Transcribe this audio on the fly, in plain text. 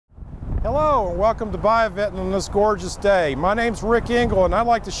Hello and welcome to Buy a Vet on this gorgeous day. My name's Rick Engel and I'd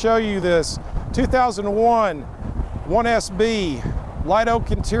like to show you this 2001 1SB light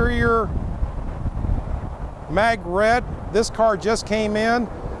oak interior mag red. This car just came in,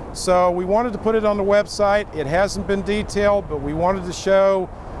 so we wanted to put it on the website. It hasn't been detailed, but we wanted to show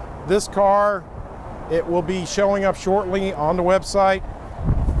this car. It will be showing up shortly on the website.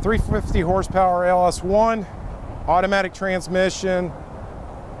 350 horsepower LS1, automatic transmission,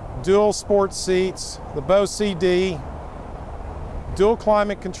 dual sport seats, the Bose CD, dual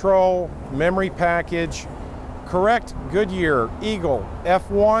climate control, memory package, correct Goodyear Eagle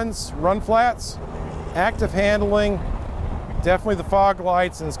F1s, run flats, active handling, definitely the fog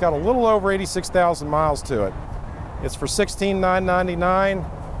lights, and it's got a little over 86,000 miles to it. It's for $16,999,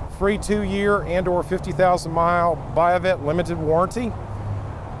 free 2-year and or 50,000 mile Buy a Vet limited warranty.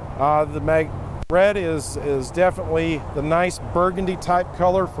 The mag red is definitely the nice burgundy type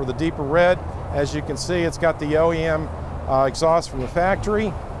color for the deeper red. As you can see, it's got the OEM exhaust from the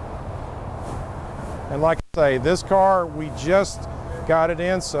factory. And like I say, this car, we just got it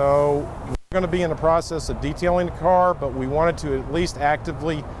in, so we're going to be in the process of detailing the car, but we wanted to at least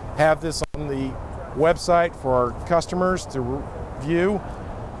actively have this on the website for our customers to view.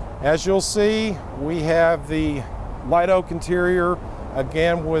 As you'll see, we have the light oak interior,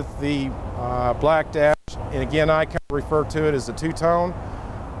 again with the black dash, and again I kind of refer to it as a two-tone.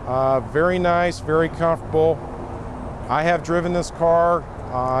 Very nice, very comfortable. I have driven this car.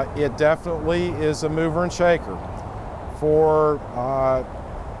 It definitely is a mover and shaker. For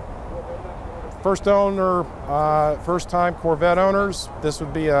first owner, first-time Corvette owners, this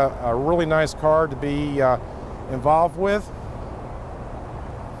would be a really nice car to be involved with.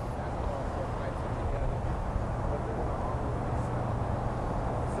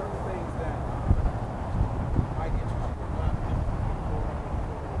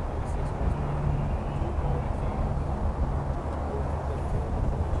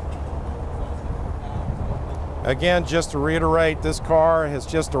 Again, just to reiterate, this car has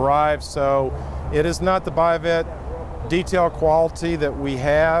just arrived, so it is not the Buy a Vet detail quality that we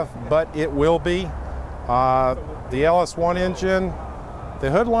have, but it will be. The LS1 engine,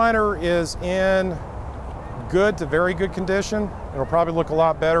 the hood liner is in good to very good condition. It'll probably look a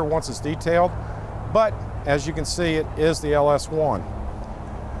lot better once it's detailed, but as you can see, it is the LS1.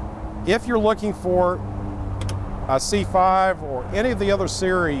 If you're looking for a C5 or any of the other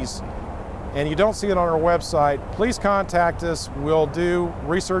series, and you don't see it on our website, please contact us. We'll do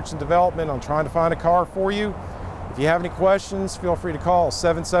research and development on trying to find a car for you. If you have any questions, feel free to call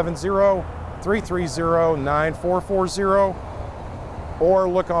 770-330-9440 or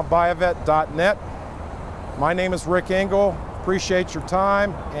look on buyavet.net. My name is Rick Engel. Appreciate your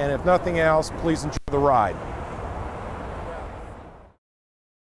time, and if nothing else, please enjoy the ride.